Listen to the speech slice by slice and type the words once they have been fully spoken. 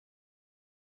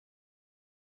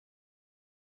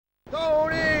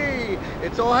Tony!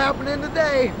 It's all happening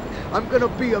today. I'm gonna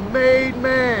be a made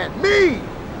man. Me!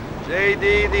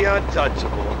 JD the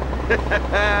Untouchable.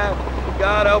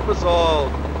 God help us all.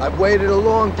 I've waited a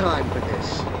long time for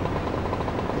this.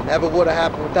 It never would have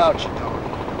happened without you, Tony.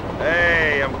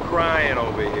 Hey, I'm crying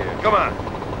over here. Come on.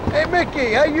 Hey,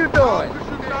 Mickey, how you doing?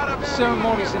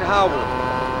 Ceremonies in Howard.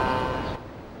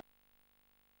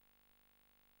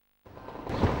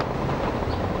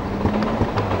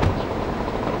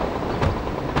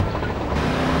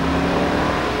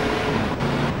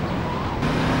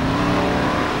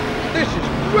 This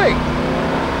is great.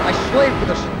 I slaved for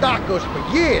the Stockos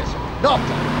for years.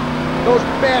 Nothing. Those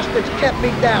bastards kept me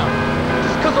down.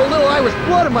 Just because a little Irish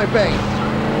blood in my veins.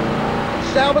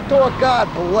 Salvatore,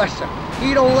 God bless him.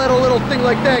 He don't let a little thing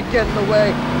like that get in the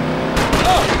way.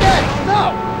 Oh, yes,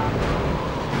 no!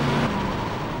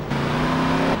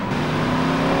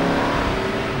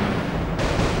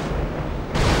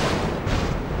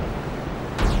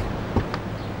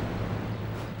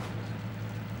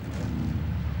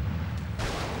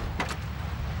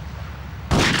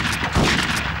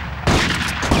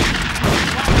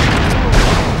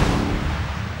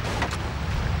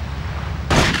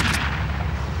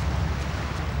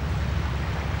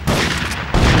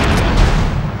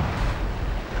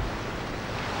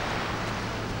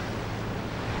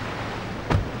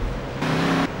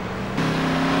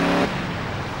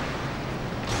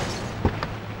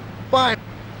 Fine.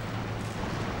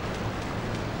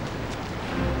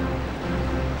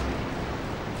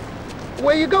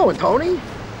 Where you going, Tony?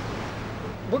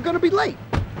 We're gonna be late.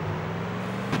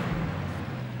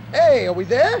 Hey, are we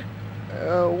there?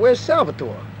 Where's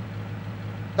Salvatore?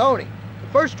 Tony, the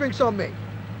first drink's on me.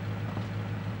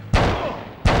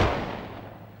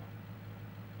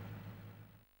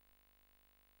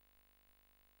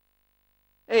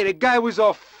 Hey, the guy was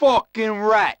a fucking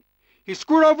rat. He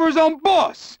screwed over his own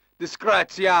boss.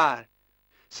 Disgraziad.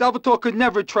 Salvatore could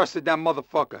never have trusted that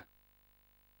motherfucker.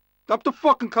 Dump the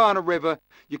fucking car in the river.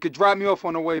 You could drop me off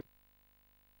on the way.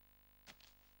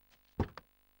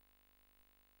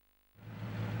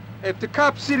 If the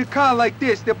cops see the car like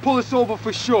this, they'll pull us over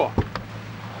for sure.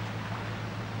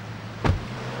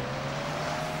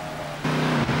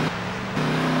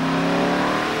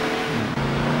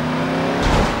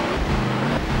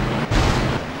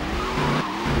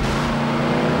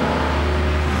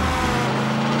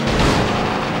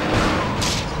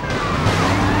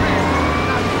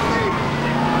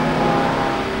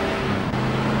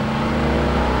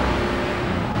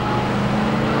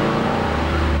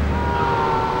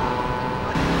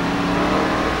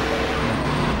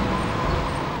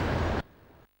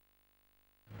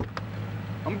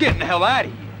 I'm getting the hell out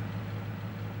of here.